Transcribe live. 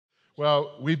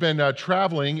Well, we've been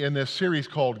traveling in this series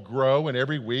called Grow, and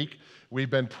every week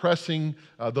we've been pressing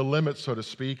the limits, so to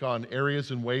speak, on areas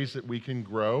and ways that we can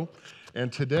grow.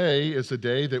 And today is the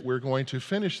day that we're going to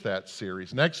finish that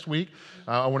series. Next week,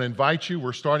 I want to invite you.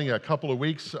 We're starting a couple of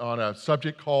weeks on a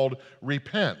subject called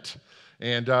Repent.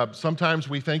 And sometimes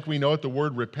we think we know what the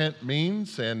word repent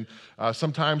means, and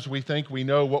sometimes we think we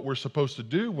know what we're supposed to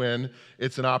do when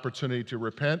it's an opportunity to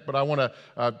repent. But I want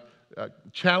to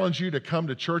challenge you to come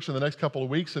to church in the next couple of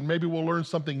weeks, and maybe we'll learn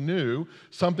something new,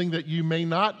 something that you may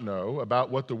not know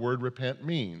about what the word repent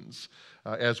means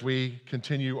as we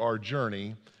continue our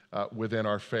journey within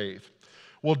our faith.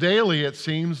 Well, daily it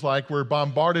seems like we're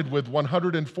bombarded with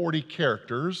 140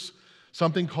 characters,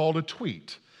 something called a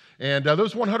tweet. And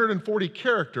those 140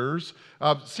 characters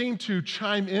seem to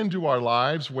chime into our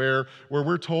lives where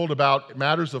we're told about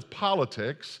matters of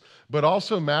politics, but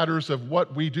also matters of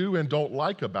what we do and don't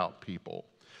like about people.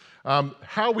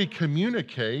 How we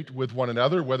communicate with one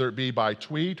another, whether it be by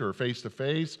tweet or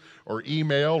face-to-face or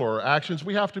email or actions,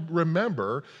 we have to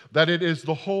remember that it is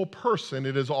the whole person,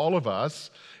 it is all of us,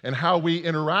 and how we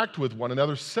interact with one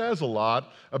another says a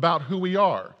lot about who we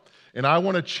are. And I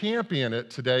want to champion it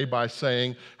today by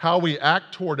saying how we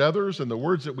act toward others and the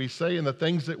words that we say and the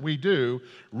things that we do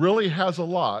really has a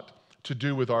lot to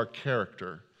do with our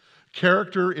character.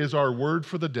 Character is our word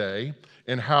for the day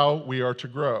and how we are to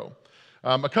grow.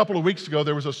 A couple of weeks ago,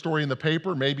 there was a story in the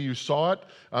paper. Maybe you saw it.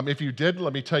 If you didn't,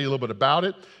 let me tell you a little bit about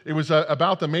it. It was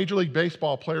about the Major League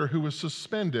Baseball player who was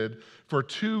suspended for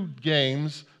 2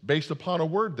 games based upon a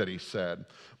word that he said.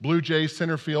 Blue Jays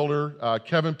center fielder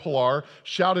Kevin Pillar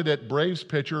shouted at Braves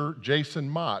pitcher Jason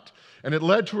Mott, and it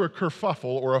led to a kerfuffle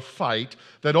or a fight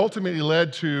that ultimately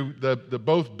led to the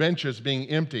both benches being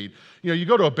emptied. You know, you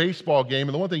go to a baseball game,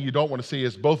 and the one thing you don't want to see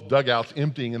is both dugouts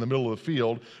emptying in the middle of the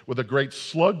field with a great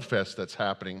slugfest that's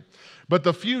happening. But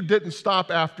the feud didn't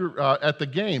stop after at the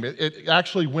game. It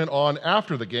actually went on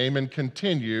after the game and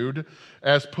continued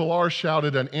as Pillar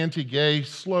shouted an anti-gay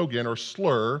slogan or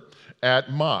slur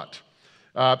at Mott.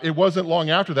 It wasn't long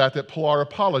after that Pillar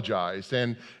apologized,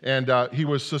 and he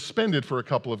was suspended for a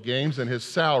couple of games, and his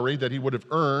salary that he would have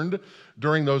earned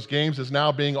during those games is now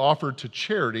being offered to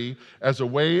charity as a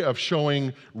way of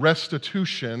showing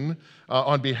restitution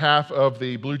on behalf of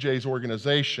the Blue Jays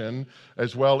organization,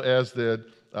 as well as the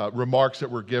remarks that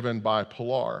were given by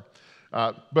Pillar.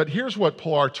 But here's what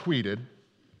Pillar tweeted.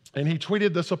 And he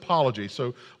tweeted this apology.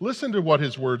 So listen to what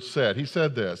his words said. He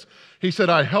said this. He said,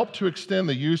 "I helped to extend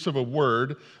the use of a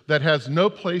word that has no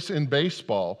place in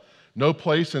baseball, no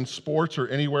place in sports or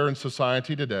anywhere in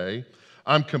society today.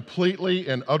 I'm completely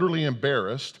and utterly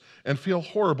embarrassed and feel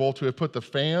horrible to have put the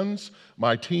fans,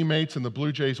 my teammates, and the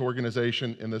Blue Jays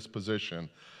organization in this position.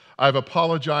 I've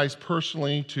apologized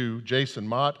personally to Jason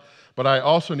Mott, but I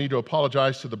also need to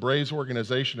apologize to the Braves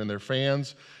organization and their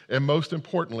fans, and most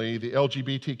importantly, the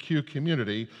LGBTQ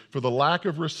community for the lack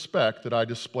of respect that I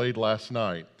displayed last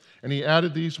night." And he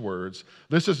added these words,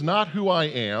 "This is not who I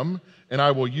am, and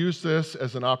I will use this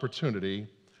as an opportunity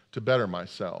to better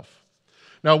myself."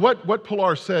 Now, what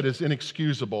Pillar said is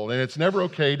inexcusable, and it's never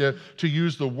okay to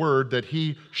use the word that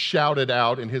he shouted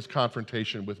out in his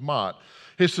confrontation with Mott.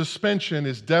 His suspension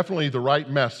is definitely the right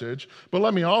message, but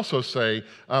let me also say,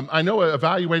 I know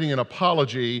evaluating an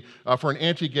apology for an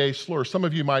anti-gay slur, some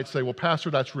of you might say, well, Pastor,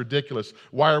 that's ridiculous.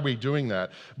 Why are we doing that?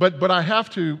 But I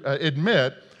have to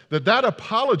admit that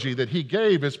apology that he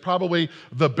gave is probably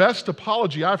the best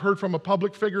apology I've heard from a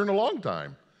public figure in a long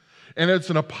time. And it's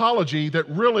an apology that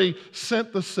really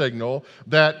sent the signal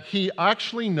that he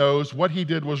actually knows what he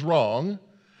did was wrong,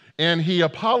 and he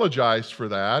apologized for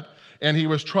that, and he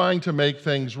was trying to make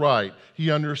things right. He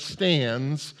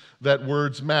understands that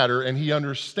words matter, and he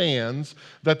understands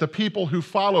that the people who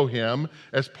follow him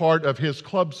as part of his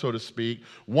club, so to speak,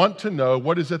 want to know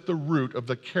what is at the root of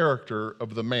the character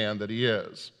of the man that he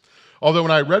is. Although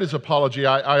when I read his apology,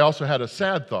 I also had a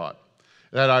sad thought,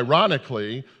 that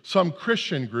ironically, some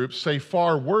Christian groups say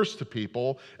far worse to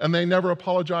people, and they never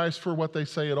apologize for what they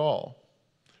say at all.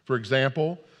 For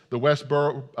example, the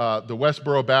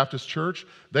Westboro Baptist Church,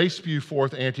 they spew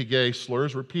forth anti-gay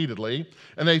slurs repeatedly,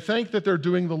 and they think that they're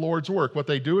doing the Lord's work. What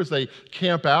they do is they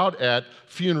camp out at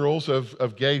funerals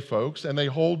of gay folks, and they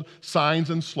hold signs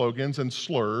and slogans and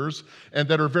slurs and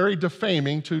that are very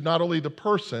defaming to not only the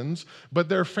persons, but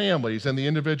their families and the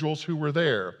individuals who were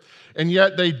there. And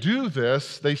yet they do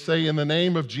this, they say, in the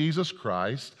name of Jesus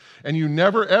Christ, and you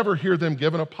never ever hear them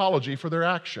give an apology for their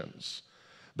actions.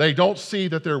 They don't see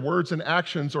that their words and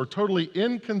actions are totally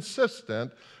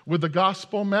inconsistent with the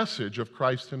gospel message of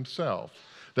Christ himself,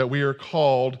 that we are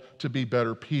called to be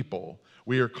better people.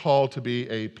 We are called to be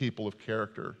a people of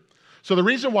character. So the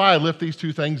reason why I lift these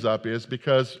two things up is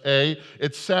because, A,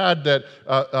 it's sad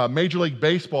that Major League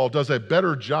Baseball does a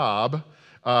better job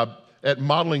at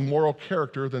modeling moral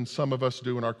character than some of us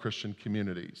do in our Christian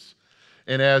communities.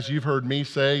 And as you've heard me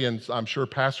say, and I'm sure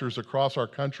pastors across our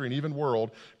country and even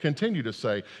world continue to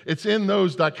say, it's in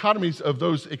those dichotomies of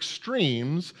those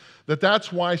extremes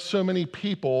that's why so many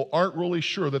people aren't really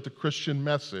sure that the Christian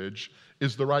message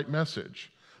is the right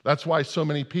message. That's why so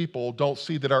many people don't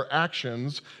see that our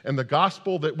actions and the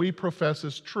gospel that we profess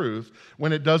is truth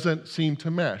when it doesn't seem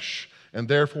to mesh, and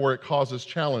therefore it causes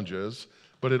challenges,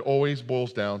 but it always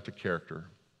boils down to character.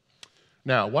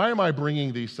 Now, why am I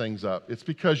bringing these things up? It's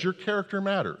because your character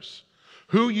matters.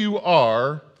 Who you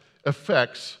are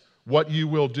affects what you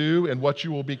will do and what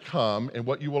you will become and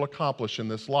what you will accomplish in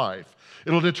this life.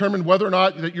 It'll determine whether or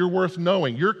not that you're worth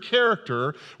knowing. Your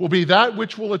character will be that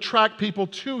which will attract people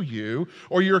to you,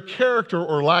 or your character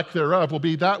or lack thereof will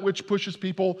be that which pushes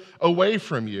people away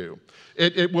from you.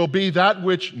 It will be that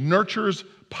which nurtures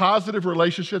positive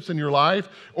relationships in your life,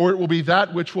 or it will be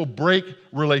that which will break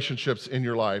relationships in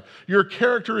your life. Your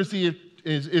character is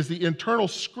the internal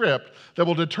script that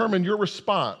will determine your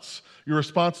response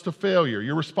to failure,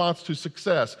 your response to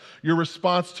success, your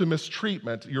response to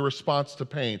mistreatment, your response to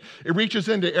pain. It reaches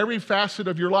into every facet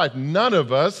of your life. None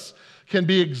of us can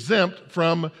be exempt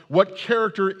from what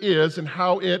character is and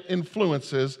how it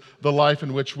influences the life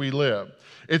in which we live.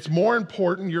 It's more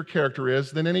important, your character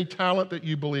is, than any talent that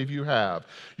you believe you have.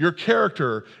 Your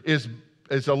character is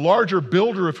a larger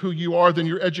builder of who you are than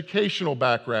your educational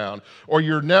background or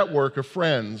your network of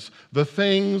friends. The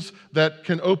things that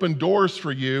can open doors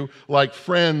for you, like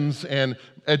friends and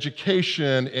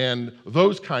education and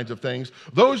those kinds of things,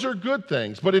 those are good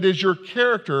things, but it is your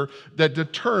character that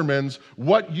determines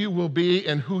what you will be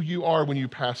and who you are when you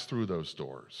pass through those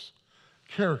doors.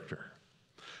 Character.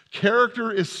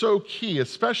 Character is so key,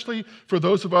 especially for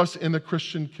those of us in the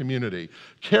Christian community.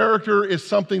 Character is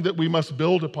something that we must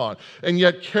build upon, and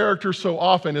yet character so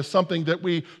often is something that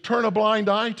we turn a blind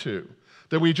eye to,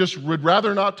 that we just would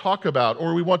rather not talk about,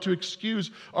 or we want to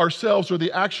excuse ourselves or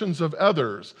the actions of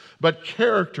others. But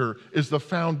character is the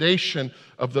foundation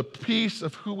of the piece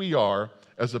of who we are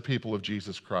as a people of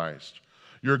Jesus Christ.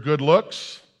 Your good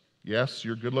looks, yes,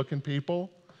 you're good-looking people.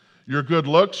 Your good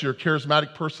looks, your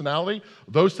charismatic personality,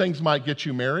 those things might get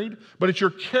you married, but it's your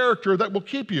character that will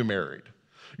keep you married.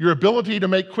 Your ability to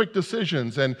make quick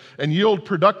decisions and yield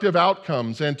productive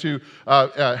outcomes and to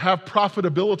have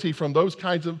profitability from those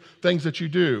kinds of things that you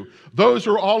do. Those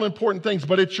are all important things,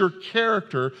 but it's your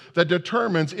character that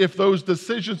determines if those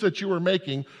decisions that you are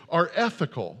making are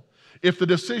ethical, if the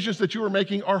decisions that you are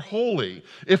making are holy,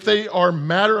 if they are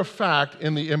matter of fact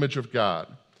in the image of God.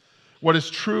 What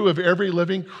is true of every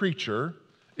living creature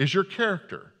is your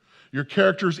character. Your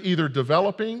character is either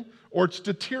developing or it's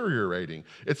deteriorating.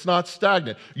 It's not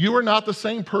stagnant. You are not the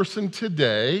same person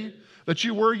today that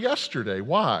you were yesterday.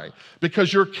 Why?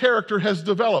 Because your character has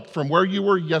developed from where you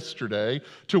were yesterday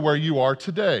to where you are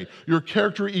today. Your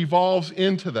character evolves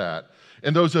into that.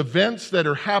 And those events that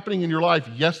are happening in your life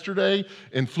yesterday,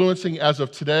 influencing as of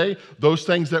today, those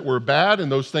things that were bad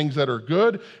and those things that are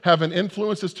good, have an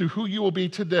influence as to who you will be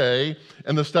today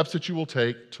and the steps that you will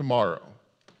take tomorrow.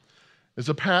 As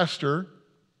a pastor,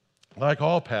 like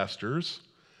all pastors,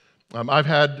 I've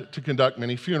had to conduct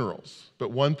many funerals,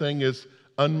 but one thing is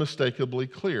unmistakably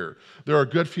clear. There are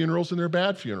good funerals and there are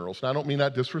bad funerals. And I don't mean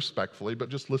that disrespectfully, but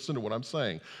just listen to what I'm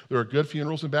saying. There are good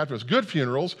funerals and bad funerals. Good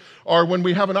funerals are when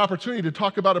we have an opportunity to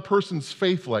talk about a person's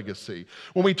faith legacy,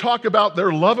 when we talk about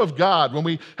their love of God, when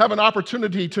we have an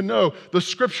opportunity to know the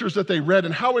scriptures that they read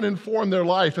and how it informed their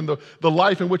life and the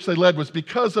life in which they led was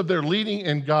because of their leading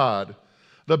in God.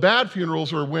 The bad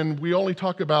funerals are when we only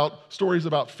talk about stories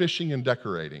about fishing and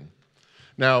decorating.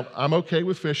 Now, I'm okay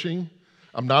with fishing.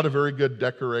 I'm not a very good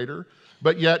decorator,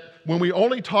 but yet when we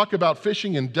only talk about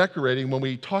fishing and decorating, when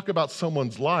we talk about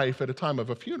someone's life at a time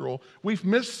of a funeral, we've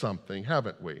missed something,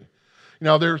 haven't we?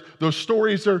 Now, those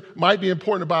stories might be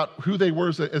important about who they were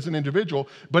as an individual,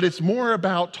 but it's more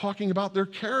about talking about their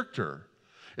character.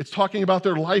 It's talking about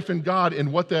their life in God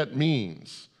and what that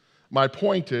means. My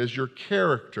point is your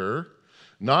character,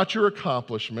 not your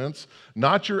accomplishments,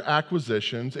 not your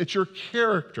acquisitions. It's your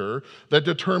character that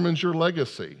determines your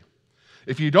legacy.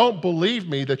 If you don't believe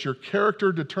me that your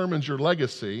character determines your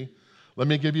legacy, let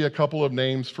me give you a couple of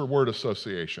names for word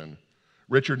association.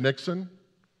 Richard Nixon,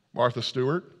 Martha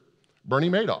Stewart, Bernie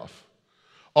Madoff.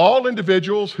 All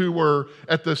individuals who were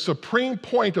at the supreme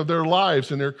point of their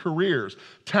lives and their careers,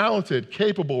 talented,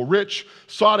 capable, rich,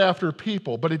 sought after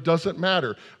people, but it doesn't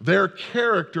matter. Their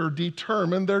character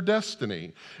determined their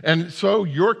destiny. And so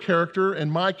your character and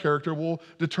my character will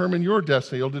determine your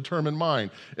destiny, it'll determine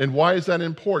mine. And why is that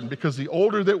important? Because the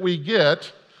older that we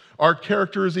get, our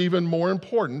character is even more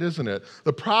important, isn't it?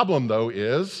 The problem, though,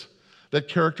 is that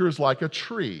character is like a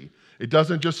tree. It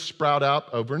doesn't just sprout out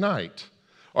overnight.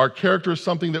 Our character is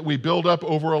something that we build up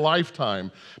over a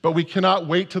lifetime, but we cannot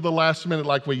wait to the last minute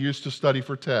like we used to study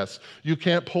for tests. You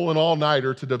can't pull an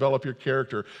all-nighter to develop your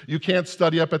character. You can't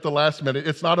study up at the last minute.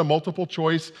 It's not a multiple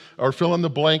choice or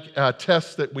fill-in-the-blank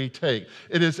test that we take.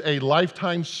 It is a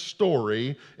lifetime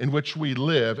story in which we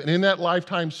live, and in that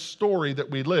lifetime story that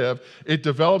we live, it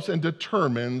develops and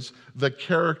determines the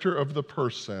character of the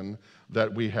person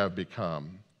that we have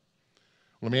become.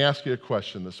 Let me ask you a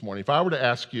question this morning. If I were to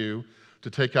ask you to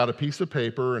take out a piece of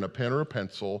paper and a pen or a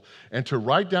pencil and to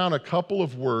write down a couple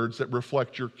of words that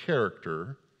reflect your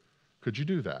character, could you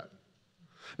do that?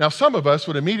 Now, some of us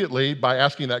would immediately, by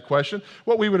asking that question,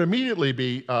 what we would immediately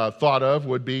be thought of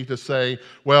would be to say,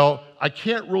 well, I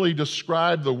can't really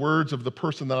describe the words of the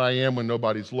person that I am when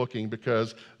nobody's looking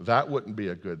because that wouldn't be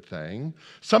a good thing.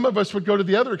 Some of us would go to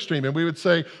the other extreme and we would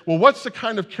say, well, what's the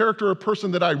kind of character or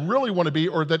person that I really want to be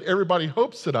or that everybody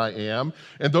hopes that I am?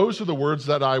 And those are the words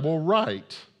that I will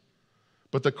write.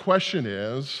 But the question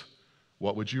is,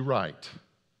 what would you write?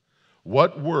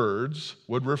 What words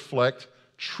would reflect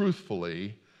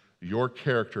truthfully your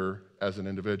character as an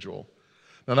individual?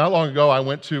 Now, not long ago, I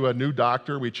went to a new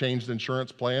doctor. We changed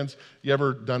insurance plans. You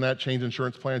ever done that, change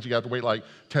insurance plans? You got to wait like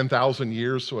 10,000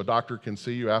 years so a doctor can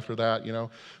see you after that, you know?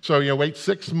 So, wait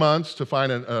 6 months to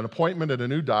find an appointment at a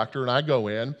new doctor, and I go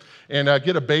in and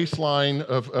get a baseline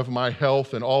of my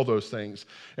health and all those things.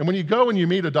 And when you go and you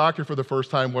meet a doctor for the first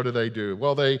time, what do?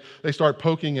 Well, they start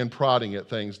poking and prodding at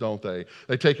things, don't they?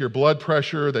 They take your blood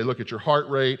pressure, they look at your heart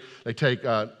rate, they take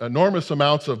enormous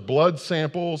amounts of blood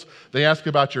samples, they ask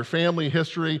about your family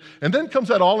history, and then comes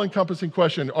that all-encompassing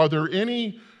question, are there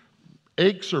any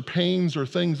aches or pains or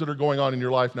things that are going on in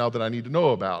your life now that I need to know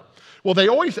about? Well, they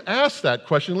always ask that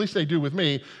question, at least they do with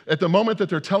me, at the moment that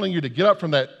they're telling you to get up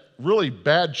from that really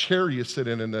bad chair you sit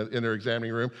in their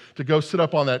examining room to go sit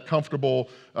up on that comfortable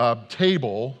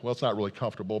table. Well, it's not really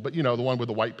comfortable, but the one with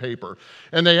the white paper.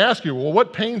 And they ask you, well,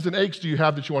 what pains and aches do you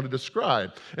have that you want to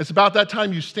describe? It's about that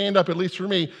time you stand up, at least for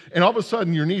me, and all of a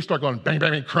sudden your knees start going bang,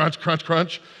 bang, bang, crunch, crunch,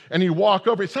 crunch, and you walk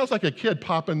over. It sounds like a kid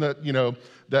popping those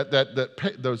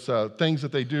things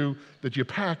that they do that you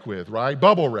pack with, right?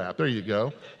 Bubble wrap. There you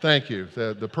go. Thank you.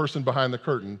 The person behind the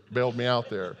curtain bailed me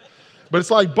out there. But it's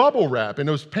like bubble wrap, and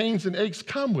those pains and aches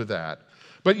come with that.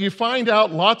 But you find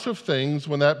out lots of things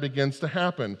when that begins to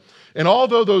happen. And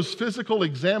although those physical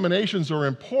examinations are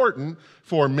important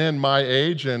for men my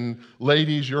age and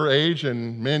ladies your age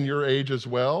and men your age as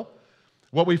well,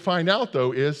 what we find out,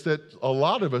 though, is that a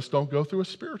lot of us don't go through a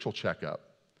spiritual checkup.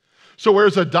 So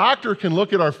whereas a doctor can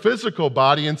look at our physical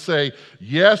body and say,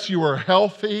 yes, you are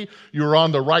healthy, you're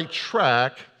on the right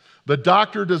track, the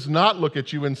doctor does not look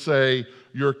at you and say,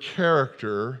 your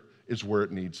character is where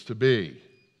it needs to be.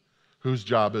 Whose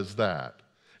job is that?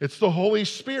 It's the Holy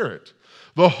Spirit.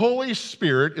 The Holy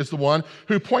Spirit is the one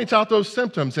who points out those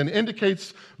symptoms and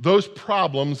indicates those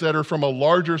problems that are from a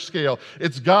larger scale.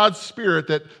 It's God's Spirit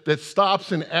that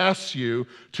stops and asks you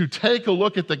to take a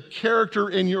look at the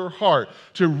character in your heart,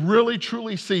 to really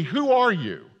truly see who are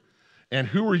you and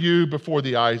who are you before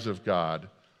the eyes of God.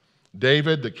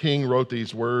 David, the king, wrote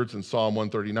these words in Psalm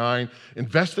 139,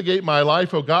 investigate my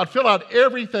life, O God, fill out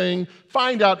everything,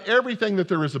 find out everything that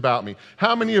there is about me.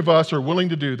 How many of us are willing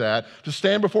to do that, to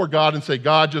stand before God and say,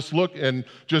 God, just look and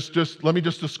just let me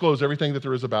just disclose everything that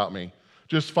there is about me.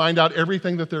 Just find out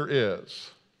everything that there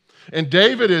is. And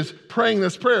David is praying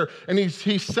this prayer, and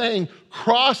he's saying,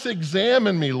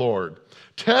 cross-examine me, Lord.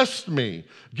 Test me.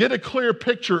 Get a clear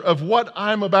picture of what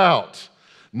I'm about.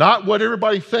 Not what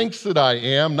everybody thinks that I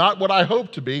am, not what I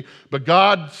hope to be, but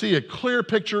God, see a clear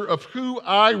picture of who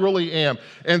I really am.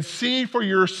 And see for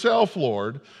yourself,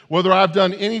 Lord, whether I've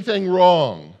done anything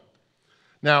wrong.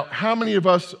 Now, how many of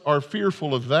us are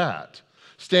fearful of that?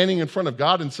 Standing in front of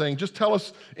God and saying, just tell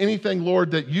us anything,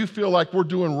 Lord, that you feel like we're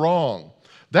doing wrong.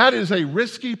 That is a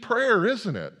risky prayer,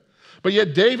 isn't it? But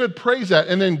yet David prays that,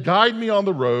 and then guide me on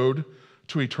the road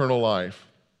to eternal life.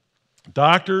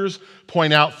 Doctors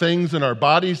point out things in our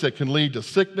bodies that can lead to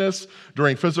sickness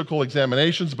during physical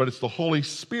examinations, but it's the Holy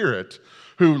Spirit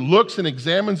who looks and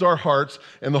examines our hearts,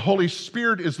 and the Holy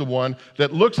Spirit is the one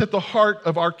that looks at the heart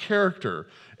of our character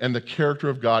and the character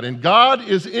of God. And God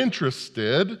is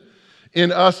interested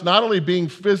in us not only being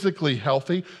physically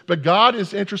healthy, but God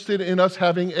is interested in us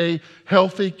having a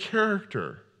healthy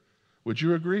character. Would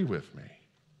you agree with me?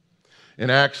 In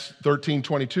Acts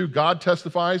 13:22, God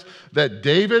testifies that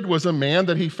David was a man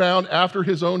that he found after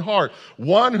his own heart,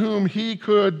 one whom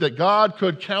that God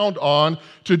could count on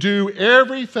to do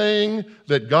everything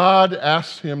that God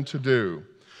asked him to do.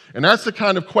 And that's the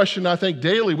kind of question I think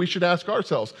daily we should ask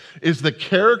ourselves. Is the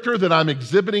character that I'm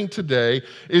exhibiting today,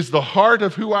 is the heart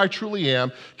of who I truly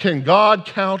am, can God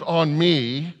count on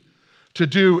me to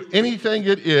do anything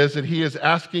it is that he is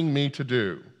asking me to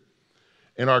do?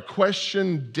 And our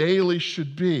question daily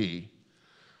should be,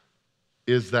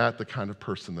 is that the kind of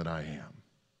person that I am?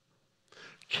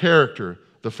 Character,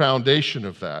 the foundation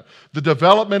of that. The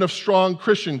development of strong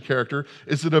Christian character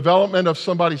is the development of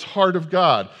somebody's heart of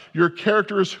God. Your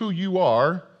character is who you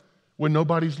are when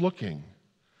nobody's looking.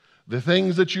 The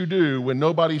things that you do when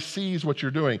nobody sees what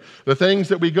you're doing. The things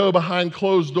that we go behind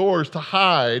closed doors to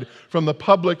hide from the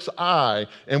public's eye,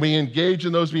 and we engage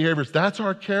in those behaviors. That's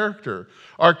our character.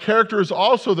 Our character is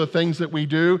also the things that we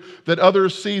do that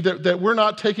others see that we're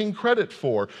not taking credit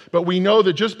for. But we know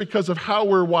that just because of how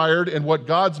we're wired and what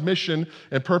God's mission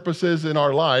and purpose is in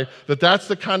our life, that's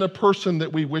the kind of person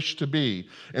that we wish to be.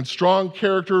 And strong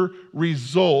character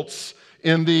results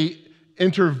in the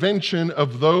intervention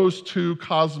of those two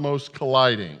cosmos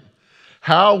colliding.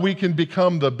 How we can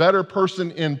become the better person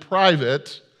in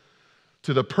private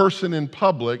to the person in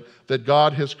public that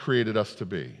God has created us to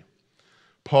be.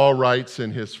 Paul writes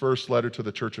in his first letter to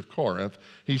the church of Corinth,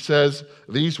 he says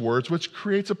these words, which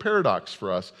creates a paradox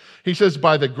for us. He says,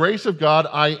 by the grace of God,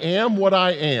 I am what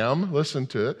I am. Listen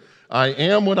to it. I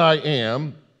am what I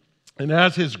am. And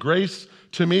as his grace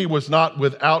to me was not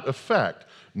without effect.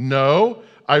 No,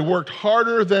 I worked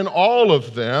harder than all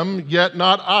of them, yet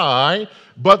not I,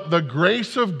 but the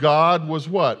grace of God was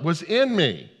what? Was in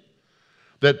me.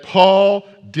 That Paul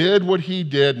did what he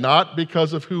did, not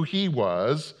because of who he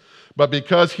was, but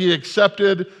because he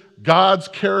accepted God's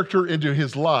character into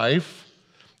his life,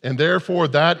 and therefore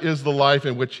that is the life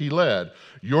in which he led.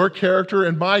 Your character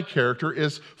and my character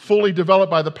is fully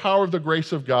developed by the power of the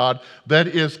grace of God that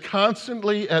is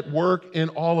constantly at work in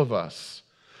all of us.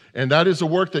 And that is a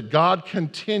work that God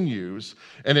continues,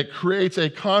 and it creates a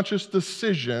conscious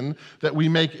decision that we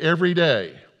make every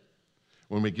day.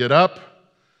 When we get up,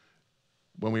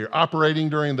 when we are operating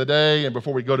during the day, and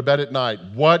before we go to bed at night,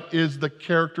 what is the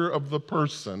character of the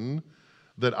person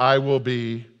that I will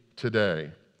be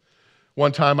today?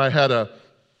 One time I had a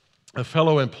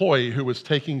fellow employee who was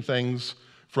taking things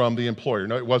from the employer.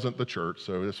 No, it wasn't the church,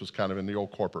 so this was kind of in the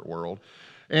old corporate world.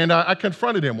 And I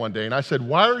confronted him one day, and I said,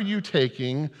 why are you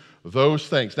taking those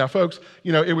things? Now, folks,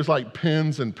 it was like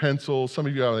pens and pencils. Some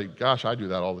of you are like, gosh, I do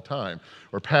that all the time.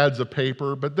 Or pads of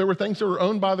paper. But there were things that were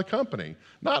owned by the company.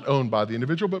 Not owned by the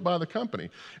individual, but by the company.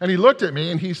 And he looked at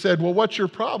me, and he said, well, what's your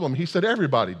problem? He said,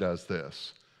 everybody does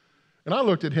this. And I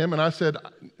looked at him, and I said,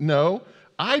 no,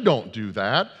 I don't do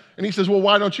that. And he says, well,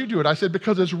 why don't you do it? I said,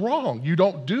 because it's wrong. You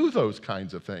don't do those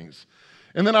kinds of things.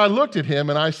 And then I looked at him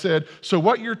and I said, so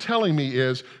what you're telling me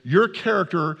is your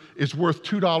character is worth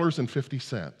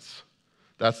 $2.50.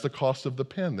 That's the cost of the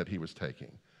pen that he was taking.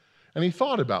 And he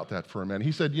thought about that for a minute.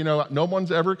 He said, no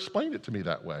one's ever explained it to me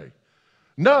that way.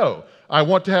 No, I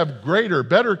want to have greater,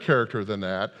 better character than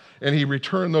that. And he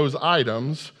returned those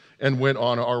items and went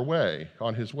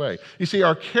on his way. You see,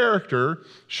 our character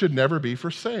should never be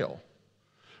for sale.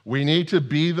 We need to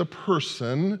be the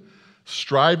person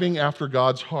striving after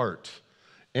God's heart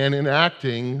and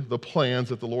enacting the plans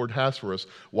that the Lord has for us.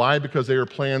 Why? Because they are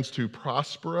plans to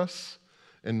prosper us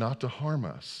and not to harm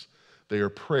us. They are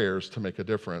prayers to make a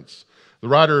difference. The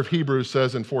writer of Hebrews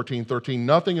says in 14:13,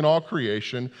 nothing in all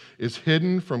creation is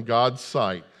hidden from God's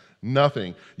sight.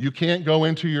 Nothing. You can't go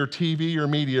into your TV or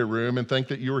media room and think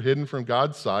that you are hidden from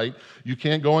God's sight. You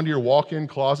can't go into your walk-in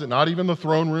closet, not even the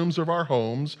throne rooms of our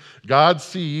homes. God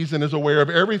sees and is aware of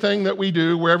everything that we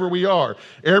do wherever we are.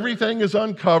 Everything is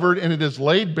uncovered and it is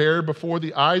laid bare before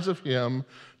the eyes of Him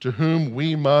to whom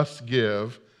we must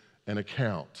give an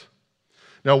account.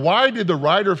 Now, why did the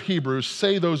writer of Hebrews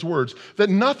say those words?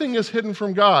 That nothing is hidden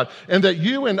from God, and that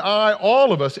you and I,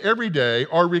 all of us, every day,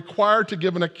 are required to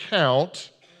give an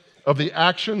account of the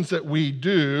actions that we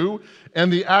do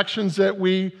and the actions that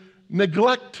we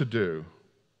neglect to do.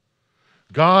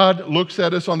 God looks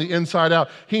at us on the inside out.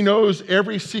 He knows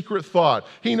every secret thought.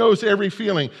 He knows every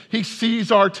feeling. He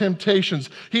sees our temptations.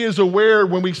 He is aware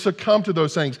when we succumb to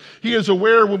those things. He is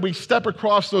aware when we step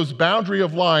across those boundary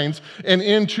of lines and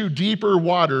into deeper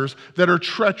waters that are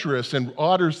treacherous and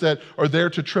waters that are there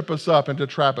to trip us up and to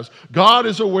trap us. God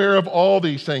is aware of all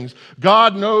these things.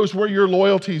 God knows where your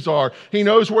loyalties are. He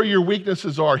knows where your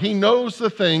weaknesses are. He knows the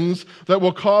things that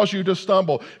will cause you to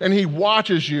stumble. And He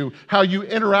watches you, how you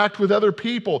interact with other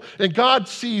people. And God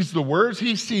sees the words.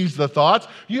 He sees the thoughts.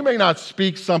 You may not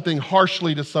speak something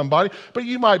harshly to somebody, but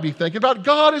you might be thinking about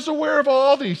God is aware of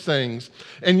all these things.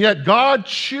 And yet God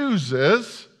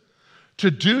chooses to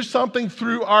do something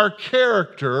through our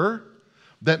character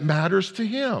that matters to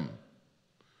Him.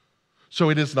 So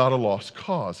it is not a lost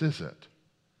cause, is it?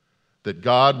 That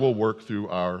God will work through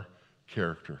our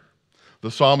character. The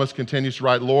psalmist continues to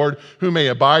write, Lord, who may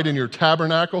abide in your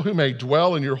tabernacle, who may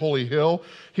dwell in your holy hill,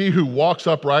 he who walks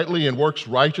uprightly and works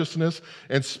righteousness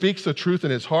and speaks the truth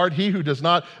in his heart, he who does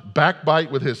not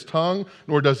backbite with his tongue,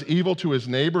 nor does evil to his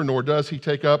neighbor, nor does he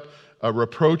take up a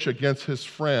reproach against his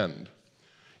friend.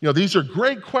 You know, these are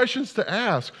great questions to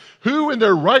ask. Who in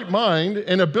their right mind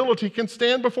and ability can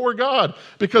stand before God?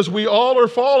 Because we all are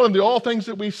fallen to all things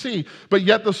that we see. But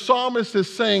yet the psalmist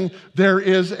is saying there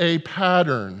is a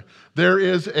pattern. There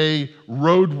is a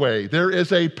roadway. There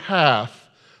is a path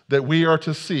that we are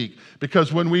to seek.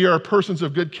 Because when we are persons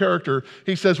of good character,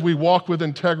 he says we walk with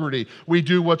integrity. We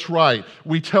do what's right.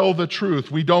 We tell the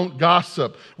truth. We don't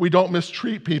gossip. We don't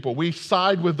mistreat people. We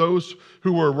side with those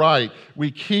who are right.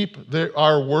 We keep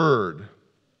our word.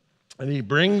 And he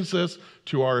brings this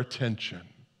to our attention.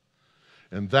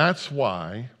 And that's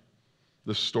why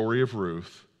the story of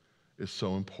Ruth is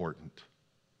so important.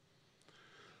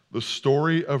 The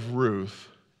story of Ruth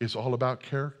is all about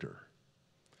character.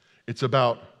 It's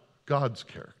about God's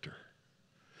character.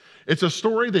 It's a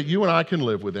story that you and I can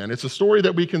live within. It's a story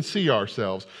that we can see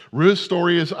ourselves. Ruth's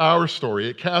story is our story.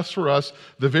 It casts for us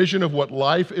the vision of what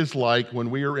life is like when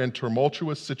we are in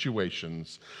tumultuous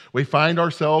situations. We find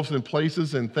ourselves in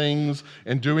places and things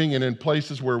and doing and in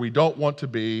places where we don't want to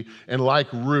be. And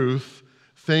like Ruth,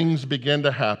 things begin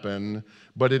to happen,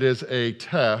 but it is a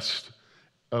test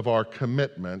of our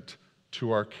commitment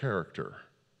to our character.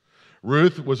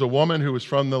 Ruth was a woman who was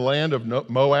from the land of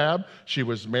Moab. She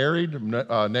was married.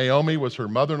 Naomi was her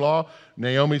mother-in-law.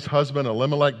 Naomi's husband,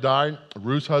 Elimelech, died.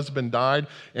 Ruth's husband died.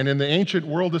 And in the ancient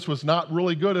world, this was not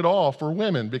really good at all for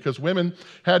women because women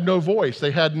had no voice.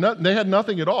 They had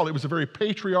nothing at all. It was a very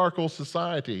patriarchal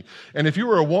society. And if you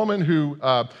were a woman who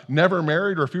never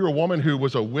married, or if you were a woman who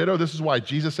was a widow, this is why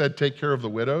Jesus said, take care of the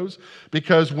widows.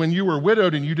 Because when you were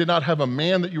widowed and you did not have a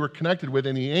man that you were connected with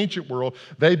in the ancient world,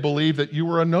 they believed that you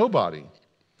were a nobody,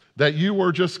 that you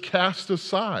were just cast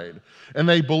aside. And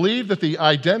they believed that the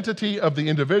identity of the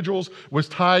individuals was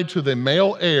tied to the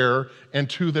male heir and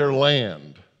to their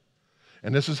land.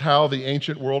 And this is how the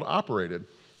ancient world operated.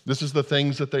 This is the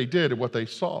things that they did and what they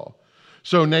saw.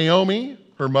 So Naomi,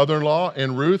 her mother-in-law,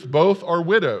 and Ruth both are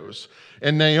widows.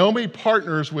 And Naomi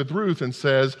partners with Ruth and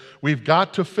says, we've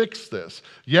got to fix this.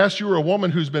 Yes, you're a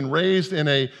woman who's been raised in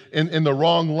the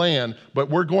wrong land, but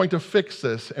we're going to fix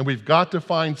this, and we've got to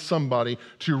find somebody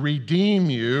to redeem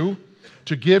you,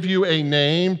 to give you a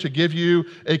name, to give you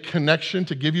a connection,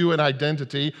 to give you an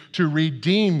identity, to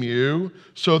redeem you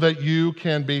so that you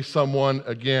can be someone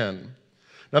again.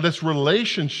 Now, this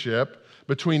relationship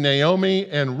between Naomi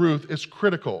and Ruth is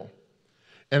critical,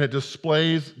 and it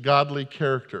displays godly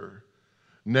character.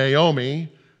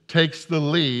 Naomi takes the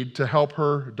lead to help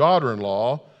her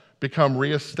daughter-in-law become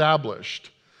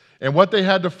reestablished. And what they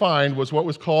had to find was what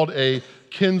was called a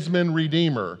kinsman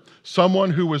redeemer, someone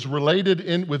who was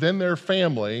related within their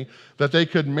family that they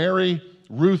could marry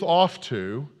Ruth off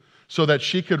to so that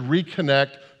she could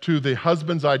reconnect to the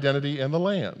husband's identity and the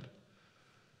land.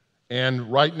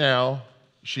 And right now,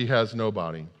 she has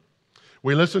nobody.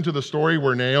 We listen to the story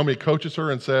where Naomi coaches her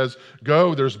and says,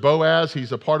 go, there's Boaz,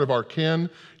 he's a part of our kin.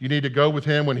 You need to go with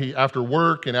him after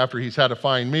work and after he's had a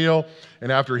fine meal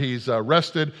and after he's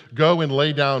rested, go and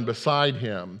lay down beside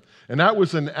him. And that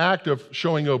was an act of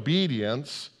showing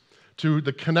obedience to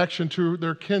the connection to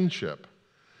their kinship.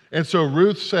 And so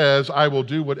Ruth says, I will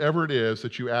do whatever it is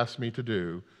that you ask me to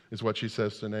do, is what she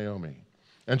says to Naomi.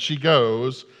 And she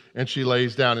goes and she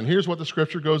lays down. And here's what the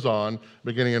scripture goes on,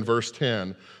 beginning in verse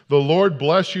 10. The Lord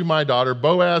bless you, my daughter.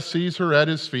 Boaz sees her at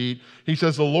his feet. He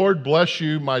says, the Lord bless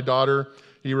you, my daughter.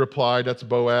 He replied, that's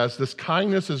Boaz. This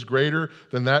kindness is greater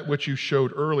than that which you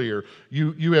showed earlier.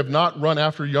 You have not run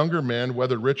after younger men,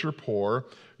 whether rich or poor.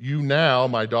 You now,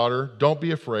 my daughter, don't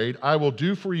be afraid. I will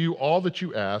do for you all that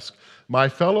you ask. My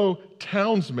fellow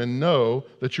townsmen know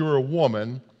that you are a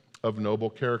woman of noble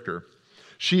character.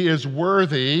 She is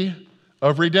worthy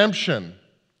of redemption.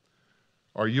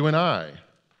 Are you and I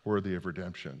worthy of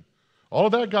redemption? All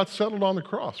of that got settled on the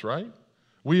cross, right?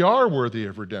 We are worthy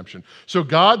of redemption. So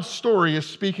God's story is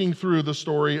speaking through the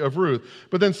story of Ruth.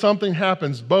 But then something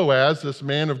happens. Boaz, this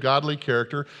man of godly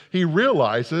character, he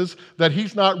realizes that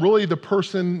he's not really the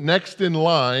person next in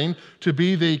line to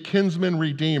be the kinsman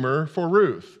redeemer for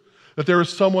Ruth. That there is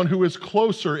someone who is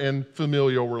closer in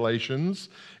familial relations,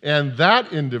 and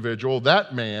that individual,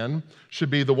 that man, should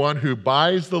be the one who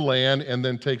buys the land and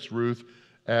then takes Ruth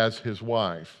as his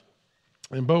wife.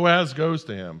 And Boaz goes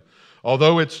to him.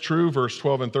 Although it's true, verse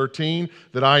 12 and 13,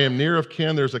 that I am near of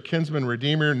kin, there's a kinsman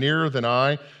redeemer nearer than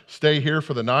I. Stay here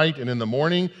for the night, and in the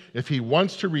morning, if he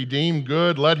wants to redeem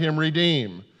good, let him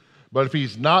redeem. But if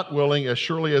he's not willing, as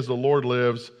surely as the Lord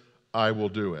lives, I will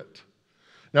do it.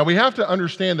 Now, we have to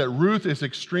understand that Ruth is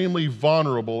extremely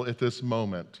vulnerable at this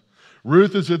moment.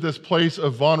 Ruth is at this place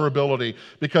of vulnerability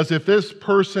because if this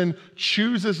person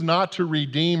chooses not to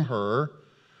redeem her,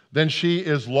 then she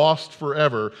is lost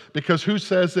forever. Because who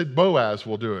says that Boaz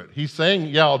will do it? He's saying,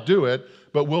 yeah, I'll do it,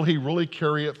 but will he really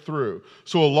carry it through?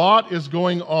 So a lot is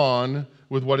going on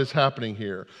with what is happening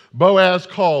here. Boaz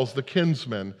calls the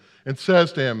kinsman and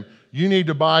says to him, you need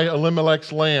to buy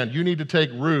Elimelech's land. You need to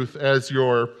take Ruth as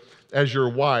your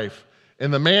wife.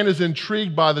 And the man is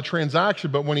intrigued by the transaction,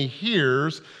 but when he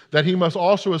hears that he must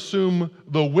also assume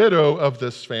the widow of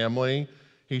this family,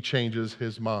 he changes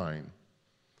his mind.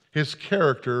 His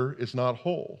character is not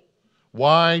whole.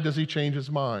 Why does he change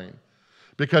his mind?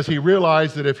 Because he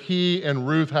realized that if he and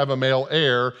Ruth have a male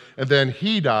heir and then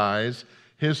he dies,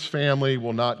 his family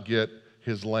will not get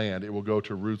his land. It will go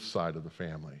to Ruth's side of the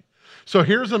family. So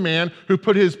here's a man who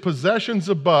put his possessions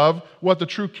above what the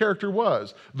true character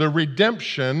was, the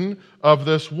redemption of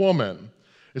this woman.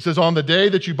 It says, on the day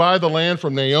that you buy the land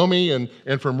from Naomi and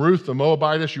from Ruth the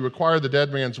Moabitess, you acquire the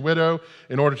dead man's widow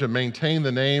in order to maintain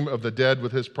the name of the dead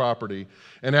with his property.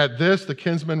 And at this, the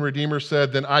kinsman redeemer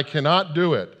said, then I cannot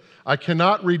do it. I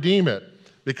cannot redeem it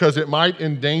because it might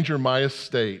endanger my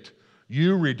estate.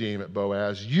 You redeem it,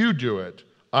 Boaz. You do it.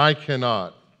 I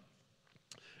cannot.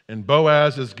 And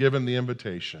Boaz is given the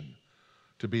invitation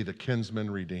to be the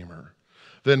kinsman redeemer.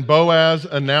 Then Boaz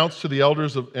announced to the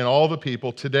elders and all the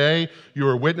people, today you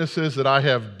are witnesses that I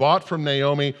have bought from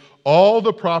Naomi all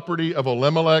the property of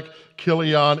Elimelech,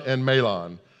 Chilion, and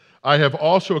Mahlon. I have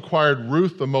also acquired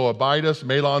Ruth the Moabitess,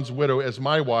 Mahlon's widow, as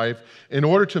my wife, in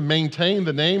order to maintain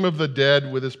the name of the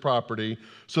dead with his property,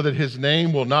 so that his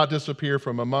name will not disappear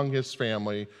from among his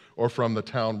family or from the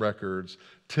town records.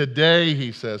 Today,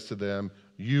 he says to them,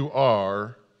 you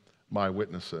are my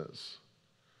witnesses.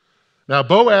 Now,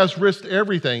 Boaz risked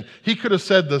everything. He could have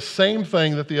said the same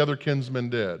thing that the other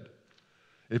kinsmen did.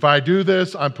 If I do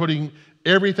this, I'm putting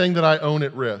everything that I own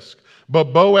at risk.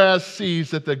 But Boaz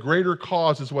sees that the greater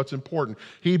cause is what's important.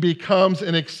 He becomes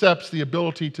and accepts the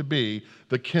ability to be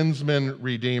the kinsman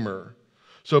redeemer.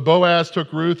 So Boaz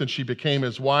took Ruth and she became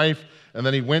his wife. And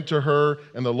then he went to her,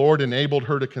 and the Lord enabled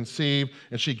her to conceive,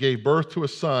 and she gave birth to a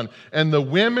son. And the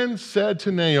women said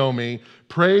to Naomi,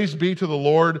 praise be to the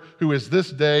Lord, who is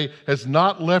this day has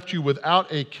not left you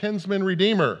without a kinsman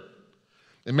redeemer.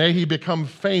 And may he become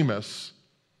famous,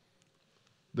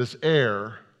 this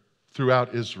heir,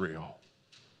 throughout Israel.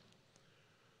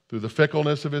 Through the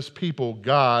fickleness of his people,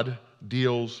 God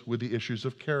deals with the issues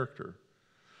of character.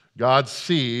 God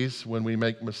sees when we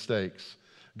make mistakes.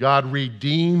 God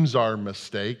redeems our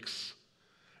mistakes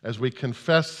as we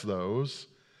confess those,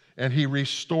 and he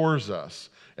restores us,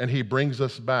 and he brings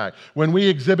us back. When we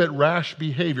exhibit rash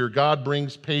behavior, God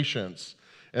brings patience.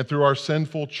 And through our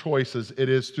sinful choices, it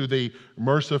is through the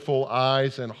merciful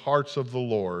eyes and hearts of the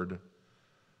Lord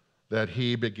that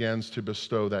he begins to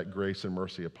bestow that grace and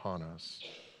mercy upon us.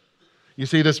 You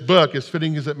see, this book, as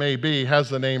fitting as it may be, has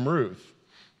the name Ruth,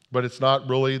 but it's not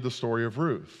really the story of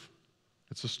Ruth.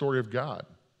 It's the story of God.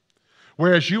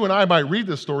 Whereas you and I might read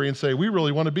this story and say, we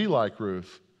really want to be like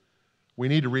Ruth. We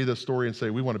need to read this story and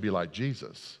say, we want to be like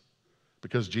Jesus,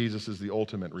 because Jesus is the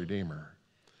ultimate redeemer.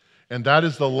 And that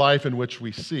is the life in which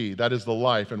we see. That is the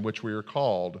life in which we are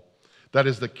called. That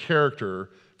is the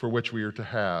character for which we are to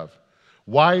have.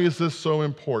 Why is this so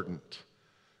important?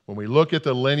 When we look at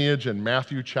the lineage in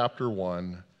Matthew chapter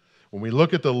 1, when we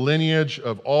look at the lineage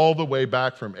of all the way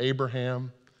back from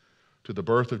Abraham to the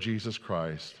birth of Jesus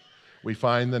Christ, we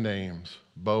find the names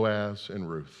Boaz and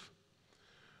Ruth.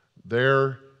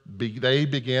 They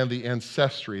began the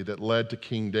ancestry that led to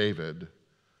King David.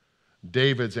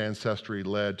 David's ancestry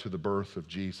led to the birth of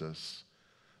Jesus.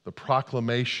 The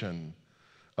proclamation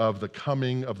of the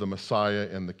coming of the Messiah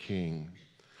and the King.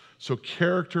 So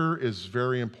character is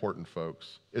very important,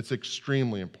 folks. It's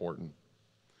extremely important.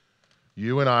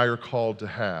 You and I are called to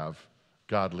have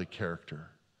godly character.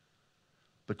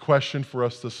 The question for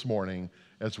us this morning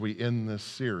as we end this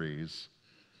series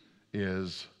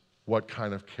is, what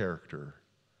kind of character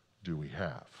do we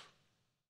have?